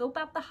supposed to scope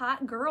out the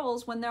hot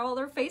girls when all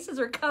their faces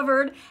are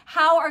covered?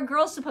 How are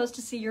girls supposed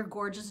to see your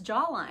gorgeous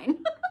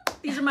jawline?"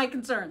 These are my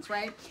concerns,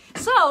 right?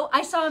 So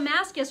I saw a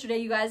mask yesterday,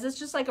 you guys. It's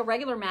just like a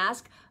regular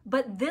mask,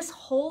 but this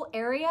whole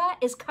area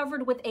is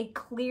covered with a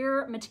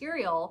clear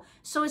material.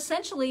 So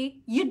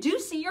essentially, you do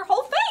see your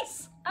whole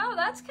face. Oh,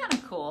 that's kind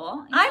of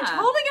cool. Yeah. I'm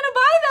totally gonna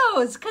buy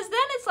those, because then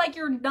it's like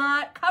you're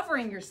not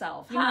covering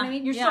yourself. You know what I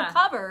mean? You're still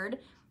covered.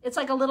 It's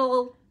like a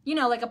little,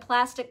 like a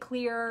plastic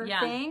clear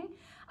thing.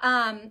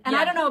 And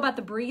I don't know about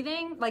the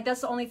breathing. Like, that's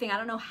the only thing. I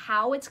don't know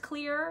how it's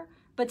clear,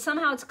 but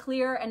somehow it's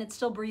clear and it's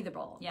still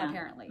breathable,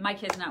 apparently. My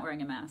kid's not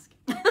wearing a mask.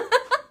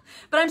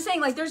 But I'm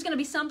saying, like, there's going to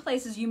be some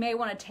places you may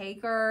want to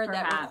take her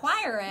that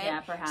require it.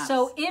 Yeah, perhaps.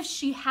 So if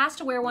she has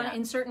to wear one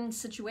in certain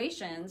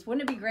situations,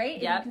 wouldn't it be great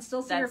if you can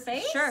still see her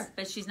face? Sure,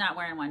 but she's not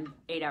wearing one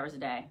 8 hours a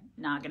day.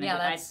 Not going to do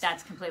that.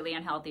 That's completely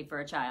unhealthy for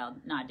a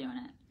child. Not doing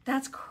it.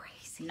 That's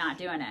crazy. Not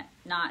doing it.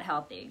 Not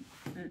healthy.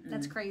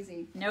 That's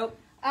crazy. Nope.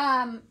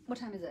 What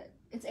time is it?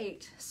 It's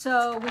 8.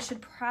 So we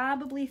should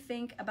probably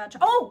think about...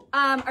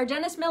 our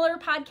Dennis Miller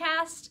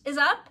podcast is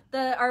up.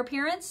 Our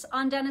appearance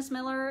on Dennis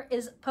Miller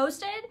is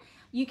posted.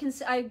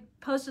 I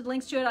posted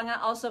links to it. I'm going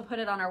to also put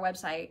it on our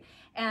website.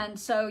 And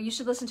so you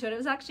should listen to it. It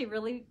was actually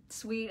really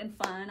sweet and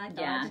fun, I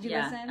thought. Did you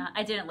listen?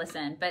 I didn't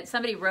listen, but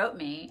somebody wrote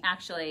me,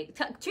 actually.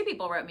 2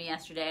 people wrote me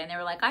yesterday, and they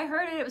were like, I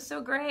heard it. It was so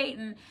great,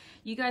 and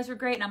you guys were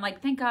great. And I'm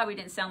like, thank God we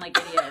didn't sound like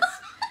idiots.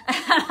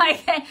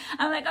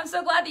 I'm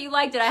so glad that you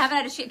liked it. I haven't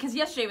had a chance, because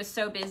yesterday was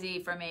so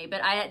busy for me,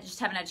 but I just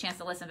haven't had a chance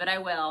to listen, but I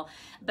will.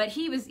 But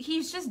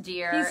he's just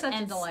dear. He's such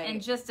a delight.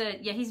 And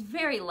he's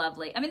very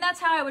lovely. I mean, that's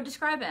how I would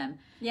describe him.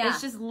 Yeah.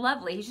 It's just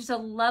lovely. He's just a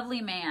lovely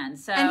man.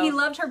 So. And he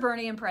loved her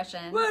Bernie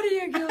impression. What are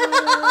you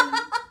doing?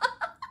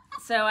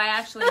 So I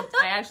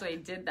actually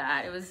did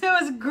that. It was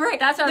great.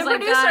 That's what the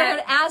producer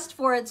had asked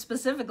for it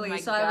specifically.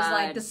 So I was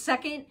like, the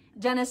second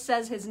Dennis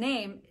says his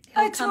name,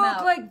 I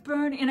talk like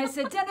Bernie, and I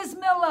said, Dennis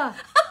Miller.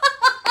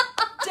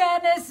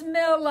 Dennis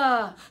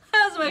Miller.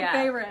 That was my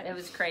favorite. It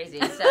was crazy.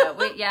 So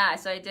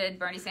so I did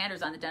Bernie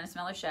Sanders on the Dennis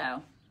Miller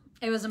show.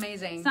 It was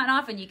amazing. It's not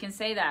often you can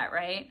say that,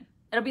 right?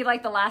 It'll be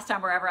like the last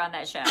time we're ever on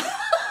that show.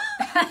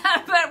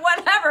 But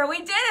whatever, we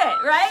did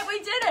it, right? We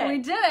did it. We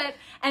did it.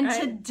 And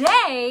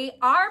today,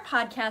 our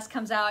podcast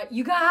comes out.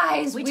 You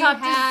guys, we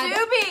talked to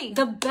Zuby.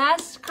 The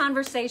best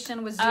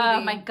conversation with Zuby.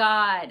 Oh, my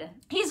God.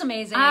 He's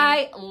amazing.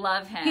 I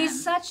love him.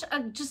 He's such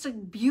just a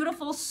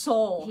beautiful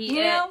soul.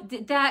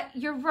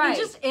 You're right.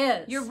 He just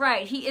is. You're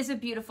right. He is a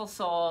beautiful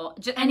soul.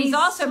 And he's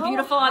also so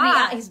beautiful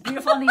he's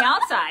beautiful on the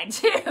outside,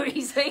 too. And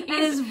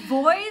his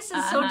voice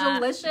is so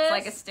delicious. It's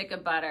like a stick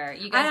of butter.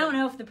 I don't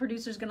know if the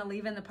producer's going to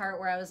leave in the part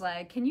where I was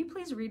like, can you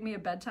please read me a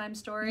bedtime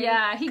story?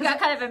 Yeah, he got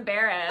kind of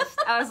embarrassed.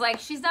 I was like,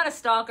 she's not a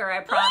stalker, I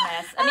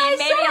promise. I mean,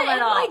 maybe a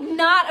little. In, like,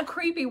 not a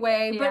creepy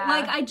way, but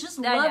like, I just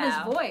love his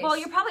voice. Well,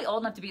 you're probably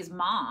old enough to be his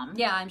mom.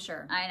 Yeah, I'm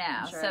sure. I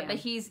know. Sure but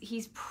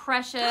he's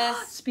precious.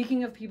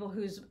 Speaking of people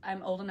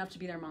I'm old enough to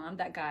be their mom,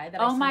 that guy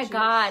that oh my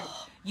God.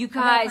 You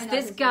guys,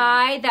 this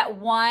guy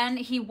that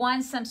he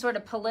won some sort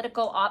of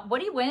political, what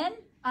did he win?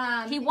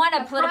 He won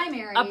a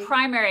primary. A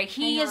primary.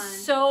 He is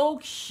so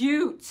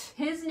cute.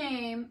 His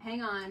name,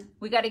 hang on.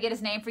 We got to get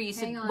his name for you.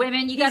 So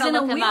women, you got to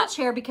look him up. He's in a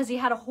wheelchair because he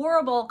had a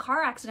horrible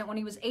car accident when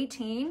he was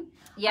 18.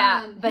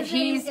 Yeah, but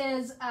his name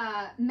is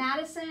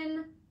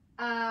Madison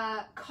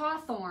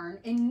Cawthorn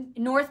in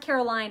North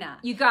Carolina.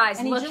 You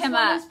guys, look him up. And he just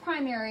won his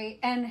primary,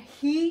 and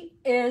he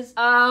is,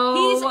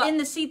 he's in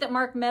the seat that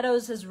Mark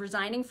Meadows is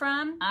resigning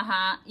from.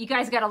 You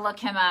guys got to look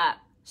him up.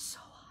 So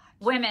hot.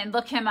 Women,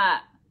 look him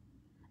up.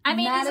 I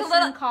mean,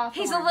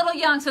 he's a little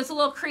young, so it's a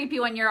little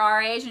creepy when you're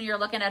our age and you're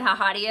looking at how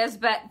hot he is,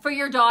 but for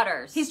your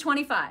daughters. He's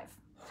 25.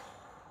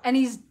 And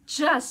he's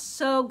just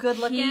so good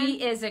looking.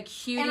 He is a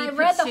cutie. And I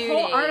read the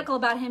whole article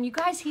about him. You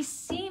guys, he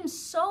seems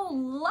so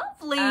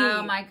lovely.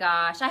 Oh my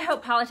gosh. I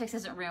hope politics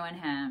doesn't ruin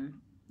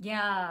him.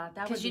 Yeah,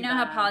 that would be because you know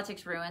how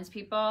politics ruins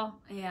people?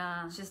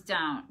 Yeah. Just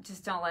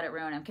don't let it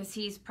ruin him, because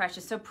he's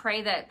precious. So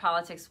pray that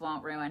politics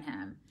won't ruin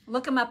him.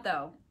 Look him up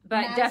though.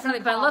 But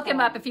look him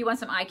up if you want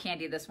some eye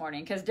candy this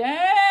morning, because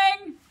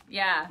dang.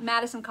 Yeah.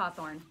 Madison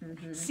Cawthorn.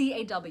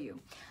 C-A-W.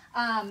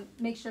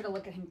 Make sure to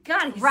look at him.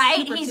 God,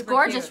 he's super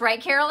gorgeous, cute. Right,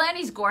 Carolyn?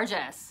 He's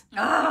gorgeous.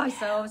 Oh,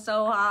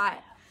 so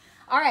hot.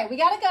 All right, we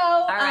gotta go.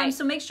 All right.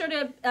 So make sure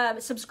to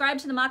subscribe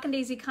to the Mock and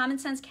Daisy Common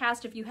Sense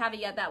Cast if you haven't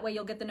yet. That way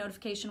you'll get the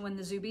notification when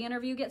the Zuby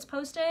interview gets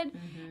posted.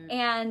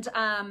 And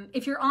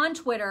if you're on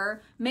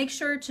Twitter, make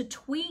sure to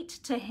tweet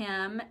to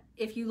him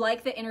if you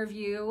like the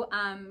interview.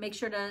 Make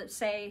sure to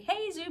say,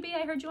 "Hey Zuby,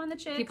 I heard you on the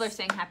Chicks." People are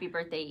saying Happy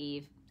Birthday,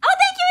 Eve. Oh,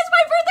 thank you! It's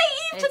my birthday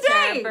Eve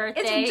today. Her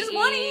birthday it's just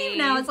one Eve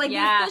now. It's like the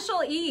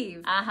official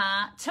Eve.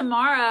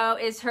 Tomorrow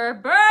is her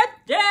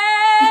birthday.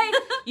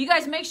 You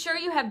guys, make sure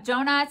you have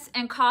donuts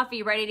and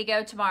coffee ready to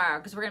go tomorrow,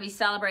 because we're gonna be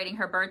celebrating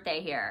her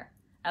birthday here.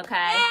 Okay?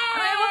 I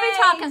mean, we'll be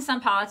talking some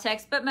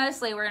politics, but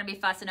mostly we're going to be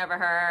fussing over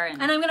her.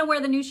 And I'm going to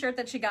wear the new shirt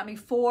that she got me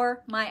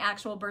for my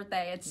actual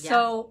birthday. It's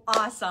so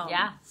awesome.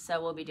 Yeah,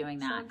 so we'll be doing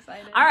that. So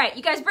excited. All right,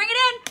 you guys bring it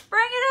in.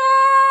 Bring it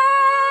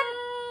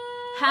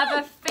in.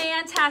 Have a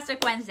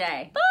fantastic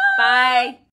Wednesday. Bye. Bye.